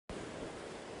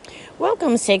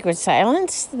Welcome, Sacred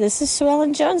Silence. This is Sue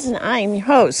Ellen Jones, and I am your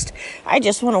host. I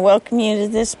just want to welcome you to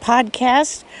this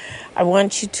podcast. I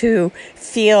want you to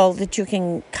feel that you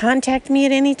can contact me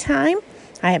at any time.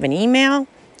 I have an email,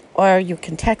 or you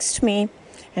can text me,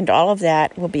 and all of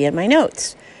that will be in my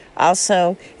notes.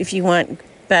 Also, if you want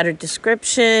better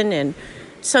description and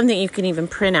something you can even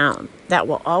print out, that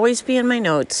will always be in my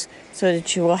notes so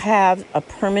that you will have a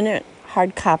permanent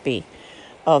hard copy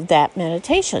of that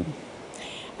meditation.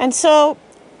 And so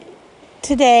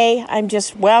today I'm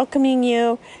just welcoming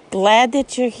you, glad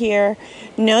that you're here.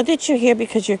 Know that you're here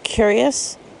because you're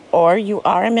curious, or you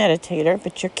are a meditator,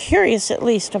 but you're curious at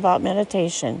least about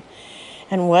meditation.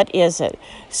 And what is it?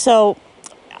 So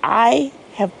I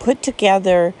have put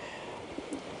together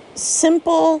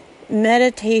simple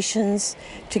meditations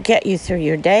to get you through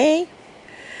your day,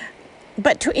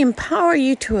 but to empower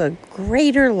you to a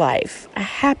greater life, a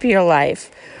happier life,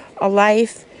 a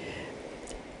life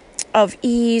of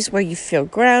ease where you feel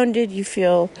grounded, you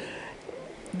feel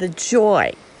the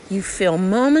joy, you feel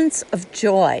moments of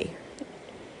joy,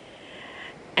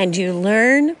 and you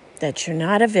learn that you're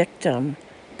not a victim,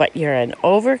 but you're an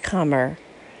overcomer.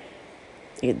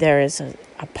 There is a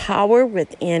power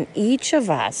within each of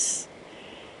us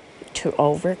to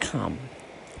overcome.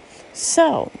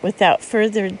 So, without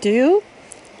further ado,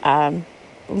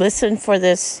 listen for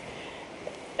this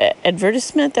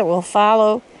advertisement that will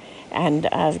follow, and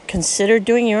consider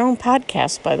doing your own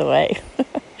podcast, by the way.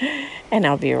 And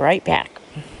I'll be right back.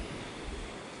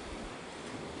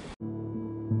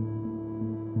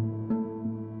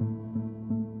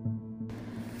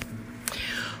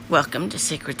 Welcome to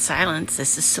Sacred Silence.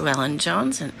 This is Sue Ellen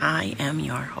Jones, and I am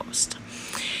your host.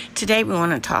 Today we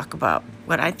want to talk about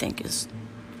what I think is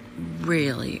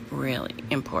really, really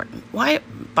important. Why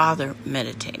bother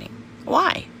meditating?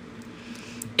 Why?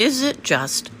 Is it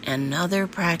just another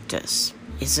practice?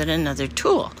 Is it another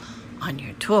tool on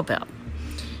your tool belt?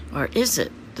 Or is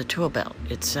it the tool belt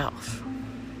itself?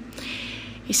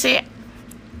 You see,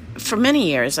 for many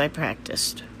years I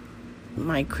practiced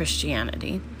my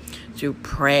Christianity through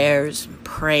prayers,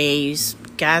 praise,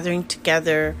 gathering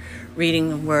together, reading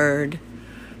the Word,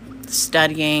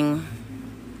 studying,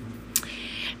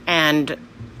 and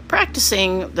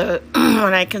practicing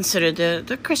what I consider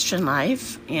the Christian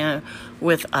life,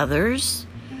 with others,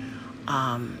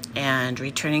 and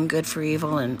returning good for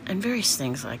evil, and various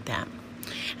things like that.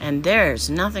 And there's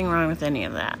nothing wrong with any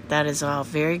of that. That is all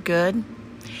very good.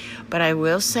 But I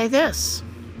will say this: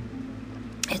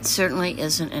 it certainly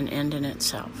isn't an end in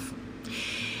itself.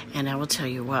 And I will tell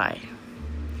you why.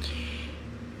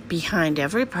 Behind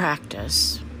every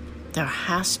practice, there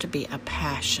has to be a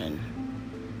passion.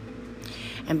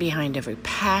 And behind every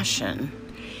passion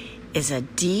is a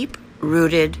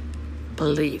deep-rooted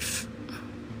belief.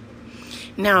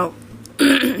 Now,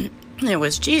 it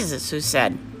was Jesus who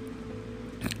said,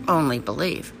 only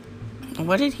believe.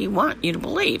 What did he want you to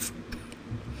believe?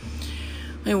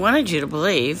 He wanted you to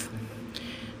believe,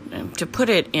 to put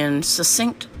it in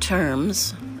succinct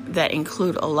terms that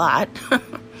include a lot,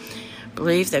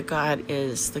 believe that God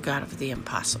is the God of the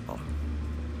impossible.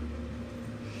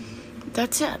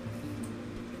 That's it.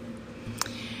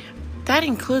 That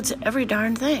includes every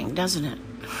darn thing, doesn't it?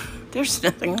 There's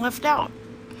nothing left out.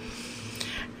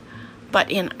 But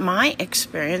in my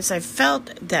experience, I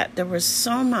felt that there was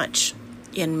so much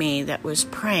in me that was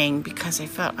praying because I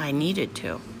felt I needed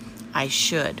to. I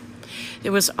should.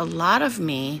 There was a lot of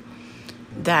me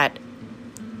that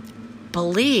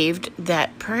believed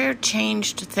that prayer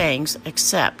changed things,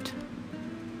 except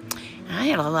I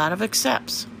had a lot of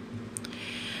accepts.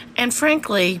 And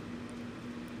frankly,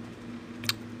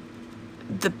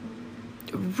 the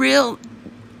real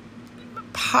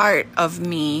part of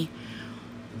me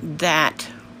that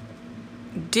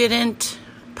didn't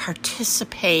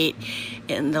participate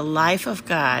in the life of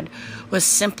God was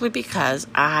simply because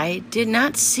I did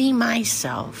not see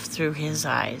myself through His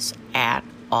eyes at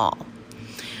all.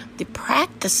 The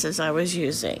practices I was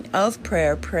using of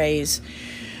prayer, praise,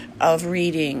 of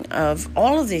reading, of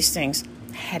all of these things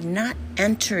had not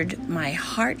entered my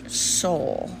heart,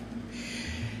 soul,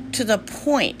 to the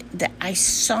point that I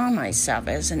saw myself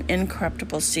as an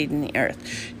incorruptible seed in the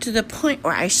earth, to the point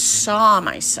where I saw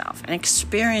myself and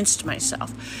experienced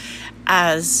myself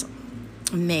as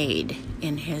made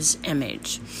in His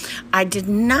image. I did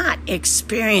not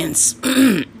experience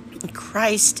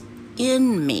Christ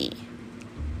in me.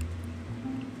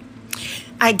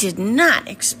 I did not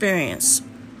experience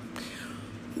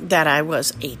that I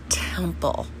was a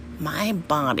temple. My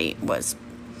body was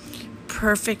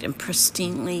perfect and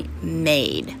pristinely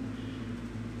made.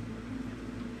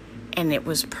 And it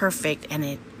was perfect, and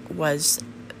it was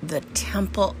the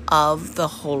temple of the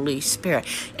Holy Spirit.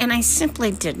 And I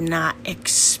simply did not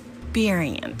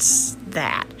experience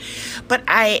that. But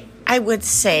I would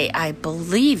say I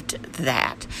believed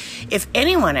that. If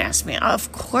anyone asked me,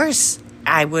 of course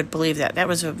I would believe that. That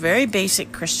was a very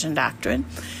basic Christian doctrine,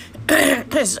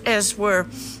 as were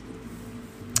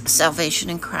salvation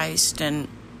in Christ and,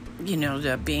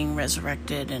 the being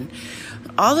resurrected and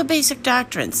all the basic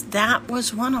doctrines. That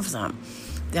was one of them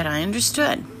that I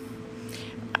understood,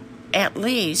 at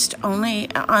least only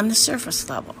on the surface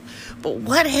level. But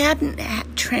what hadn't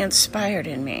transpired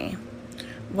in me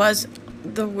was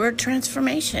the word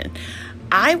transformation.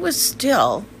 I was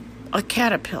still a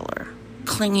caterpillar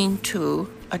clinging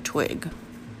to a twig.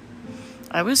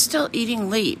 I was still eating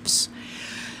leaves.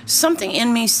 Something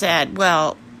in me said,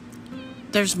 well,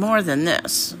 there's more than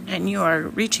this, and you are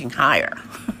reaching higher.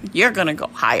 You're going to go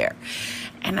higher.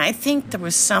 And I think there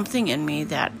was something in me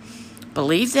that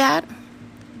believed that,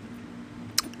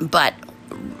 but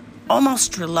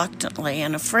almost reluctantly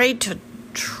and afraid to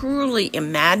truly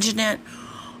imagine it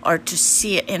or to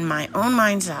see it in my own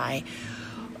mind's eye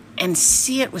and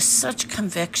see it with such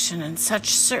conviction and such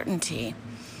certainty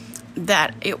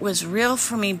that it was real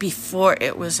for me before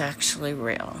it was actually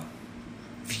real,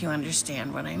 if you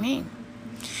understand what I mean.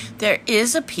 There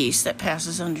is a peace that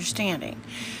passes understanding.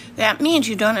 That means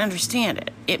you don't understand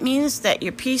it. It means that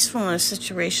you're peaceful in a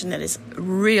situation that is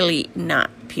really not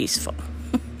peaceful.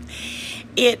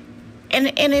 And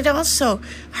it also,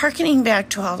 hearkening back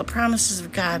to all the promises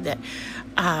of God that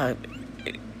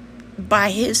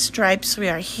by His stripes we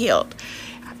are healed.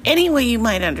 Any way you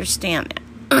might understand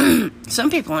that. Some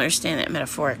people understand that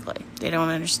metaphorically. They don't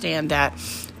understand that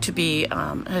to be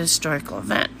a historical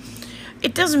event.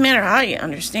 It doesn't matter how you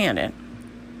understand it.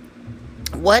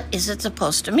 What is it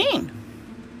supposed to mean?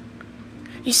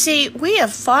 You see, we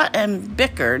have fought and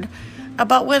bickered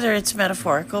about whether it's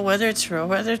metaphorical, whether it's real,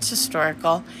 whether it's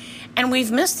historical, and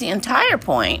we've missed the entire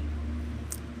point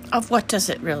of what does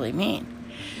it really mean.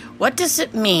 What does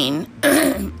it mean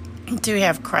to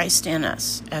have Christ in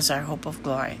us as our hope of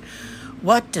glory?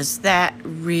 What does that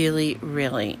really,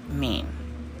 really mean?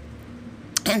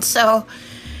 And so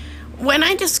when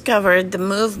I discovered the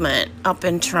movement up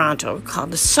in Toronto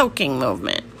called the soaking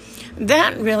movement,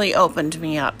 that really opened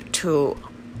me up to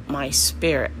my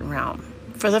spirit realm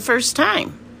for the first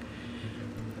time.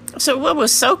 So what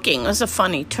was soaking was a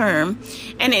funny term,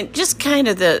 and it just kind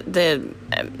of the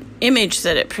image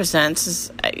that it presents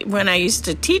is when I used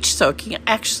to teach soaking, I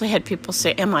actually had people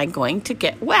say, am I going to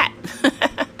get wet?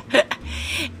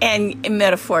 And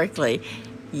metaphorically,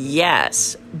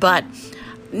 yes, but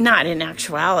not in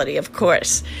actuality, of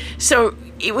course. So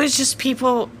it was just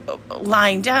people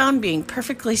lying down, being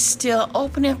perfectly still,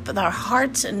 opening up their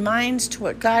hearts and minds to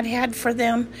what God had for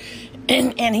them.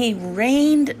 And He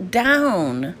rained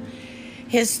down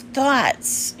His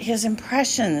thoughts, His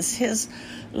impressions, His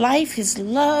life, His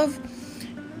love,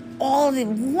 all the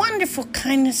wonderful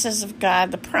kindnesses of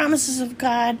God, the promises of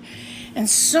God, and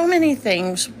so many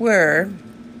things were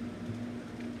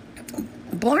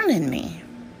born in me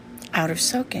out of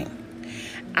soaking.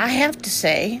 I have to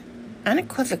say,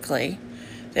 unequivocally,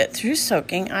 that through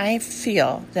soaking, I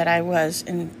feel that I was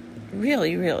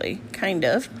really, really kind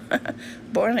of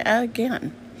born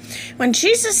again. When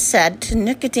Jesus said to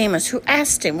Nicodemus, who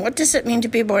asked Him, what does it mean to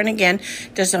be born again?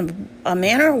 Does a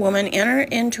man or a woman enter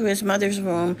into his mother's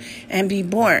womb and be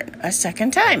born a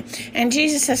second time? And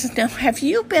Jesus says, now, have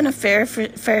you been a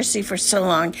Pharisee for so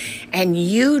long and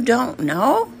you don't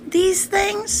know these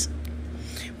things?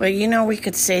 Well, we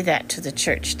could say that to the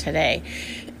church today.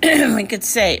 We could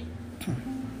say,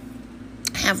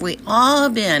 have we all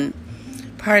been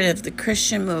part of the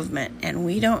Christian movement and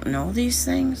we don't know these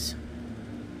things?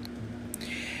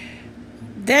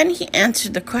 Then He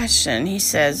answered the question. He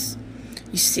says,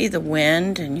 you see the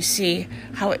wind and you see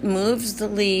how it moves the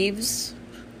leaves.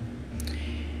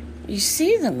 You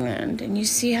see the wind and you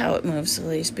see how it moves the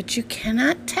leaves, but you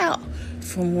cannot tell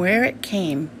from where it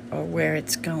came or where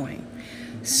it's going.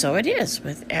 So it is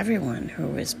with everyone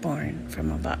who is born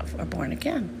from above or born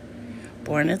again,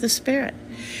 born of the Spirit.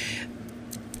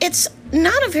 It's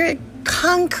not a very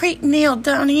concrete,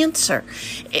 nailed-down answer.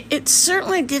 It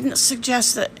certainly didn't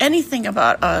suggest that anything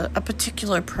about a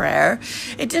particular prayer.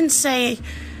 It didn't say,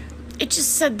 it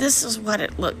just said this is what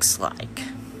it looks like.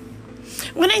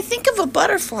 When I think of a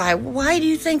butterfly, why do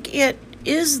you think it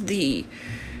is the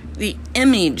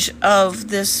image of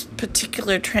this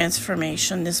particular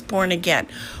transformation, this born again?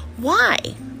 Why?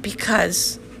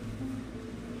 Because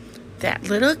that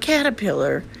little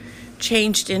caterpillar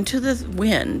changed into the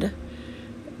wind,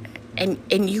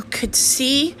 and you could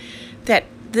see that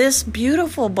this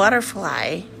beautiful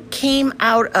butterfly came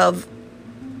out of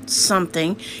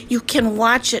something. You can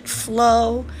watch it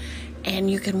flow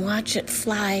and you can watch it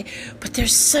fly, but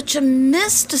there's such a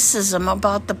mysticism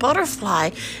about the butterfly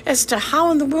as to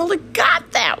how in the world it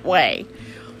got that way.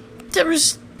 There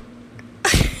was,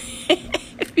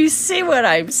 if you see what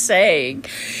I'm saying,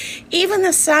 even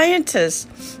the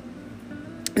scientists,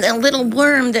 the little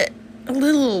worm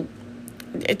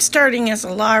it's starting as a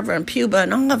larva and pupa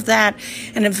and all of that,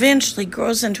 and eventually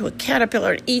grows into a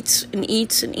caterpillar and eats and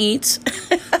eats and eats.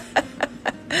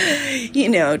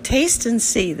 Taste and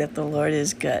see that the Lord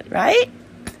is good, right?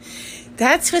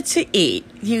 That's what you eat.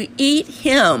 You eat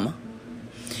him.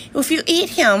 If you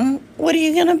eat him, what are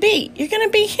you going to be? You're going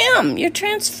to be him. You're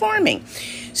transforming.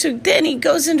 So then he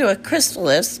goes into a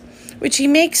chrysalis, which he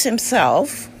makes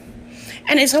himself,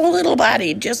 and his whole little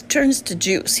body just turns to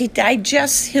juice. He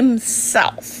digests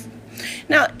himself.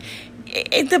 Now,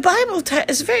 the Bible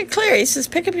is very clear. He says,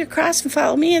 pick up your cross and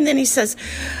follow me. And then he says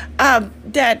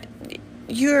that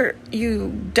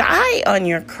you die on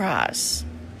your cross.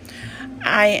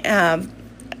 I am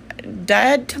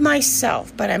dead to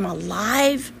myself, but I'm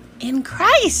alive in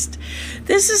Christ.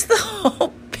 This is the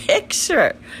whole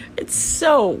picture. It's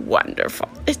so wonderful.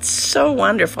 It's so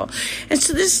wonderful. And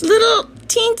so this little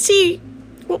teensy,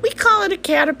 what we call it a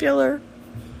caterpillar,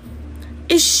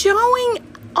 is showing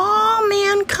all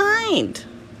mankind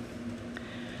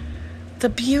the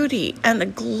beauty and the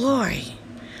glory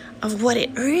of what it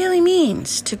really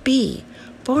means to be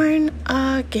born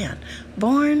again,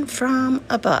 born from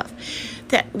above.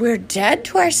 That we're dead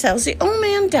to ourselves, the old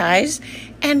man dies,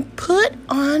 and put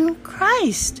on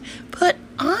Christ, put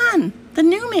on the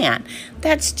new man.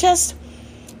 That's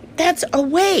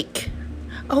awake.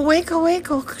 Awake,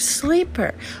 awake, oh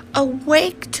sleeper.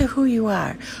 Awake to who you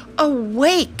are.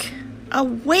 Awaken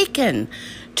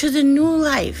to the new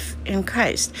life in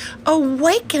Christ.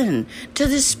 Awaken to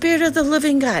the Spirit of the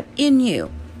living God in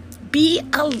you. Be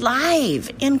alive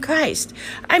in Christ.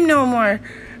 I'm no more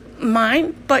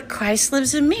mine, but Christ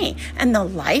lives in me. And the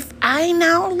life I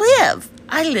now live,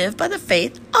 I live by the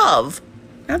faith of,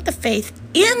 not the faith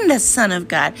in the Son of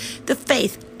God, the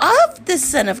faith of the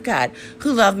Son of God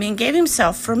who loved me and gave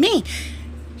himself for me.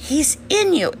 He's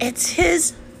in you. It's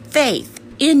his faith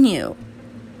in you.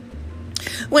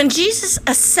 When Jesus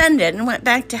ascended and went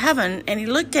back to heaven, and he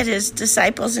looked at his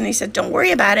disciples and he said, don't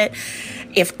worry about it.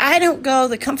 If I don't go,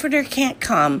 the Comforter can't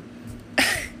come.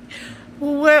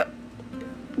 One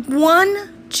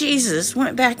Jesus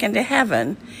went back into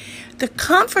heaven. The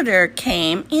Comforter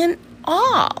came in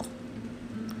all.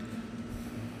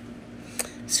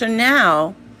 So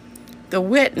now the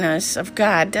witness of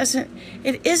God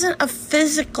isn't a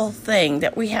physical thing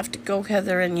that we have to go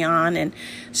hither and yon and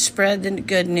spread the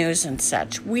good news and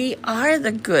such. We are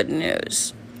the good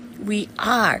news. We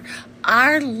are.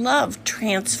 Our love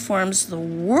transforms the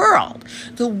world.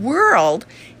 The world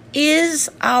is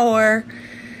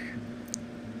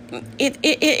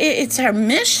it's our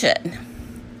mission.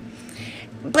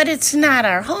 But it's not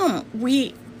our home.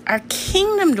 We are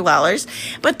kingdom dwellers,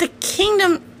 but the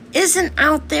kingdom isn't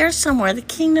out there somewhere. The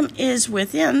kingdom is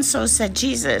within. So said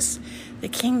Jesus, the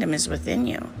kingdom is within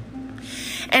you.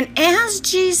 And as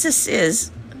Jesus is,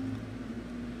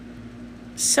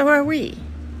 so are we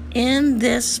in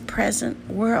this present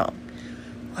world.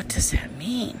 What does that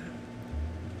mean?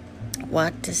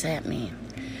 What does that mean?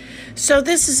 So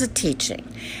this is a teaching,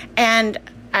 and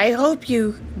I hope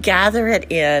you gather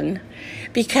it in,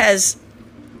 because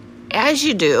as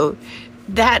you do,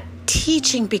 that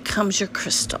teaching becomes your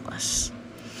chrysalis.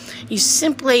 You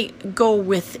simply go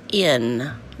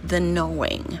within the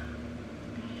knowing.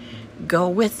 Go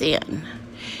within.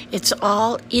 It's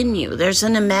all in you. There's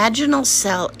an imaginal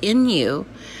cell in you.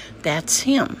 That's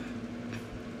him.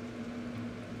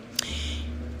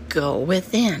 Go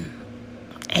within,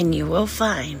 and you will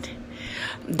find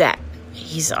that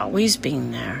he's always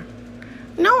been there.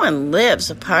 No one lives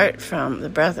apart from the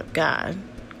breath of God.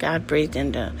 God breathed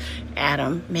into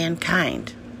Adam,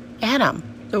 mankind. Adam,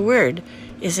 the word,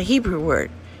 is a Hebrew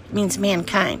word. It means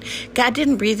mankind. God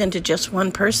didn't breathe into just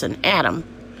one person, Adam.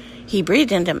 He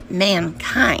breathed into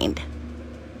mankind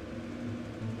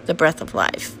the breath of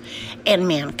life. And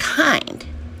mankind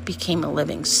became a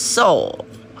living soul.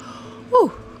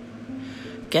 Whew.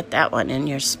 Get that one in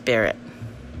your spirit.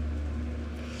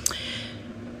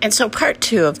 And so part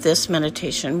 2 of this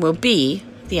meditation will be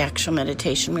the actual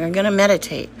meditation. We are going to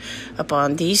meditate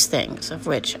upon these things of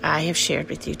which I have shared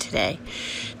with you today,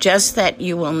 just that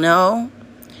you will know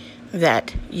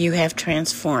that you have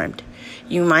transformed.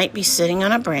 You might be sitting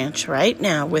on a branch right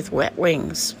now with wet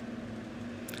wings,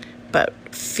 but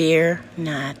fear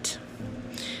not.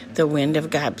 The wind of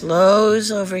God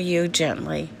blows over you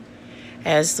gently,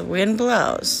 As the wind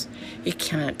blows, you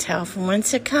cannot tell from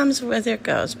whence it comes, whither it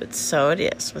goes, but so it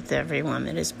is with everyone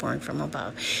that is born from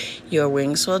above. Your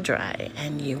wings will dry,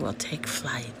 and you will take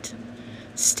flight.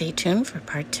 Stay tuned for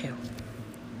part 2.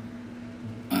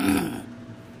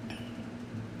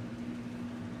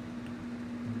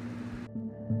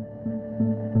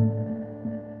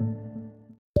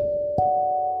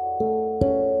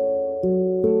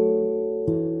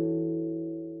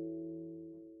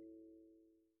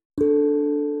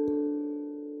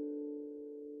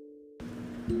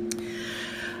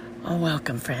 Oh,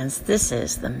 welcome, friends. This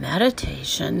is the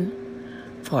meditation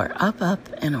for up,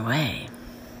 and away.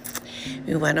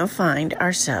 We want to find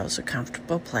ourselves a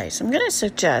comfortable place. I'm going to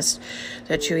suggest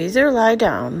that you either lie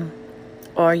down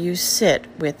or you sit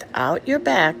without your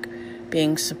back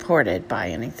being supported by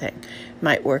anything.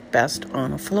 Might work best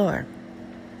on a floor.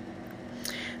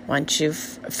 Once you've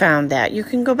found that, you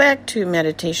can go back to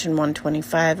meditation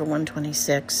 125 or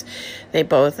 126. They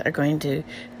both are going to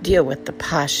deal with the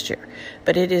posture.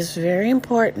 But it is very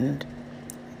important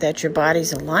that your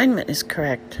body's alignment is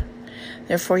correct.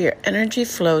 Therefore, your energy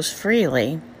flows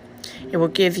freely. It will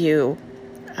give you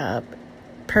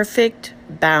perfect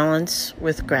balance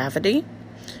with gravity.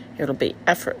 It'll be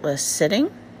effortless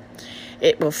sitting.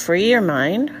 It will free your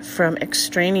mind from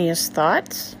extraneous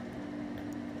thoughts.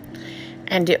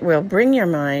 And it will bring your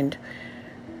mind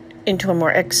into a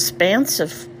more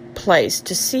expansive place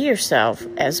to see yourself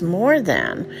as more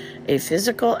than a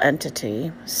physical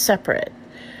entity separate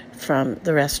from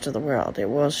the rest of the world. It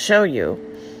will show you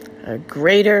a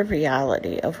greater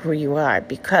reality of who you are,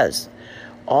 because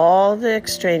all the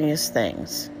extraneous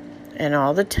things and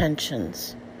all the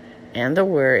tensions and the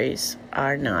worries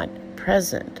are not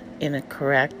present in a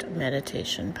correct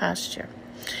meditation posture.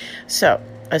 So,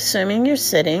 assuming you're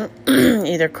sitting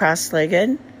either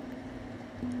cross-legged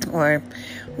or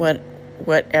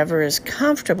whatever is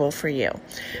comfortable for you.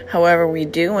 However, we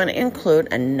do want to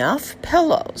include enough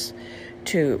pillows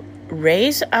to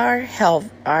raise our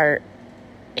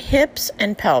hips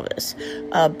and pelvis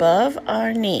above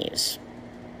our knees.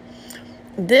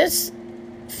 This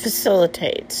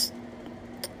facilitates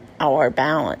our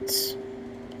balance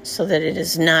so that it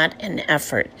is not an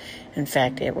effort. In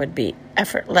fact, it would be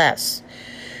effortless.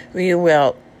 You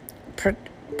will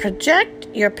project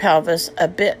your pelvis a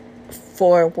bit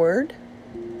forward,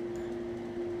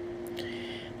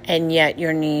 and yet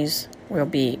your knees will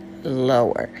be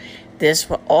lower. This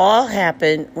will all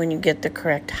happen when you get the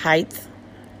correct height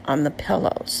on the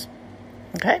pillows.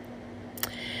 Okay?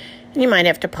 You might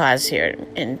have to pause here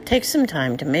and take some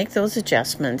time to make those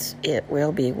adjustments. It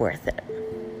will be worth it.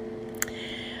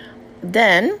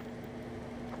 Then,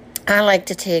 I like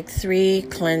to take 3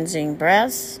 cleansing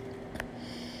breaths.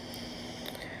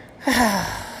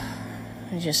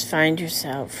 You just find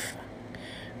yourself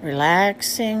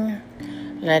relaxing,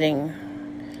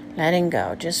 letting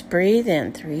go. Just breathe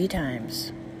in 3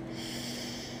 times.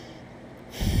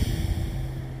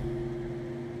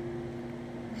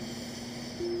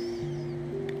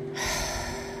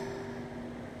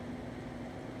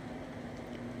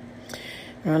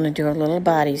 We're going to do a little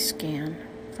body scan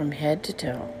from head to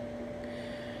toe.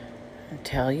 And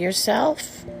tell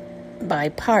yourself by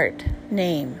part,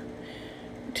 name,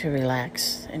 to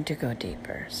relax and to go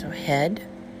deeper. So head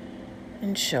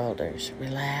and shoulders,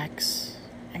 relax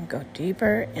and go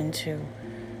deeper into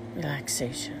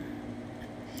relaxation.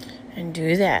 And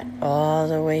do that all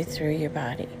the way through your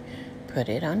body. Put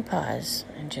it on pause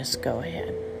and just go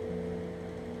ahead.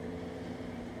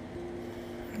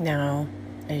 Now,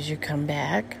 as you come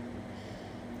back,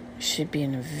 you should be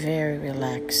in a very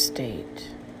relaxed state.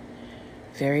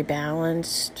 Very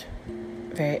balanced,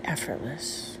 very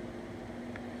effortless.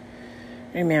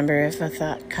 Remember, if a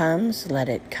thought comes, let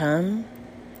it come.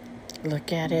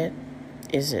 Look at it.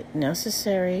 Is it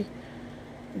necessary?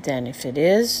 Then if it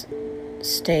is,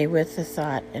 stay with the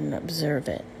thought and observe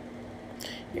it.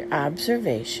 Your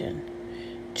observation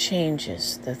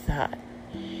changes the thought.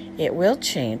 It will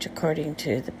change according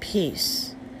to the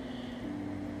peace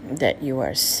that you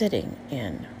are sitting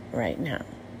in right now.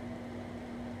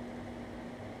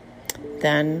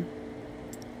 Then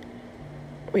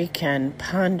we can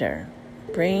ponder,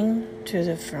 bring to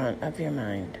the front of your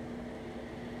mind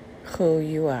who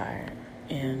you are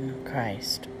in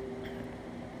Christ.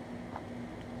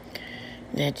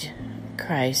 That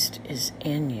Christ is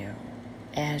in you,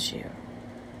 as you.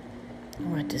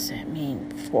 What does that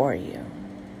mean for you?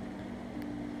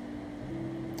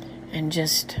 And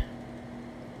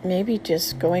maybe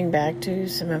just going back to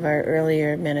some of our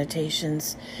earlier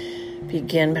meditations,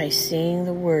 begin by seeing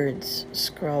the words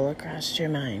scroll across your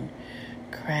mind.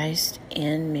 Christ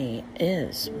in me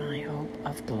is my hope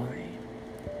of glory.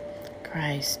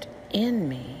 Christ in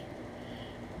me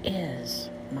is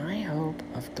my hope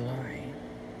of glory.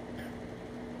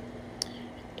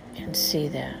 And see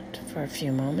that for a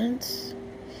few moments.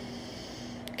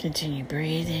 Continue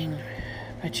breathing.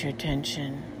 Put your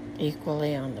attention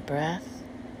equally on the breath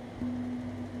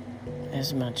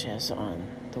as much as on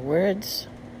the words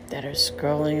that are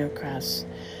scrolling across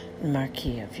the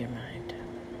marquee of your mind.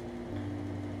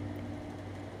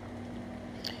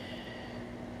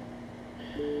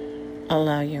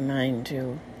 Allow your mind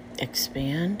to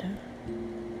expand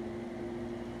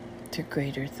to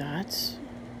greater thoughts,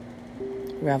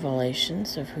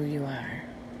 revelations of who you are.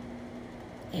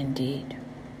 Indeed.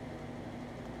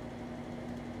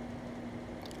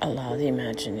 Allow the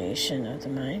imagination of the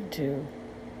mind to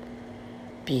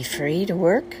be free to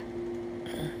work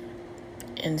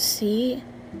and see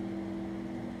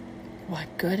what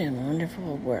good and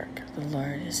wonderful work the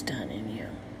Lord has done in you.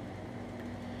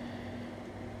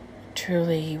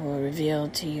 Truly, He will reveal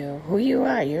to you who you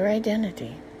are, your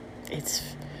identity.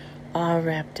 It's all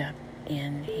wrapped up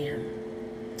in Him.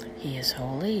 He is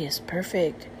holy, He is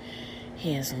perfect,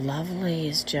 He is lovely, He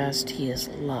is just, He is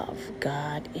love.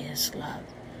 God is love.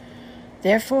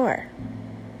 Therefore,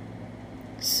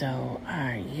 so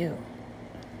are you.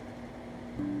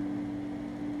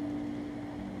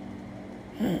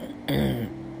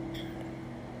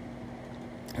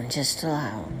 And just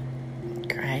allow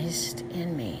Christ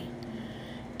in me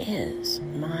is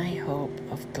my hope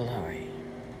of glory.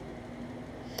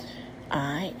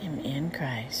 I am in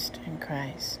Christ, and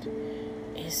Christ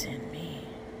is in me.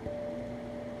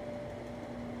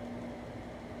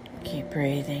 Keep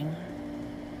breathing.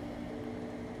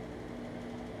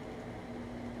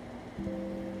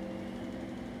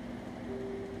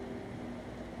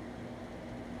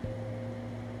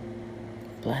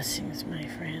 Blessings, my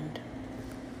friend.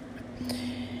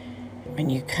 When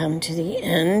you come to the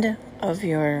end of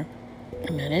your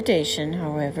meditation,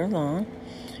 however long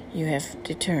you have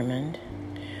determined,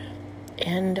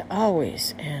 and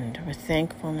always end with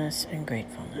thankfulness and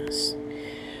gratefulness.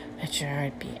 Let your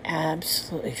heart be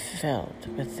absolutely filled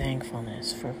with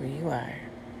thankfulness for who you are.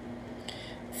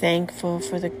 Thankful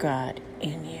for the God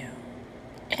in you,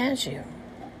 as you.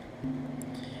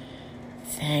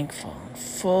 Thankful and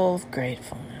full of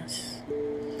gratefulness.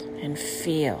 And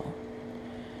feel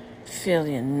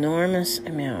the enormous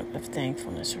amount of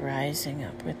thankfulness rising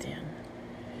up within.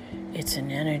 It's an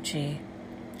energy,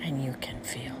 and you can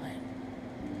feel it.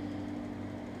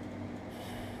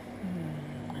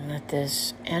 And let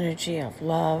this energy of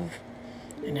love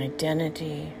and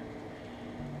identity,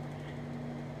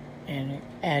 and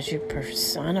as you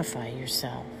personify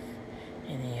yourself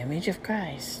in the image of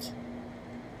Christ,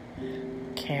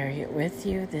 carry it with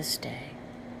you this day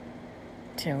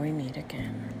till we meet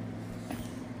again.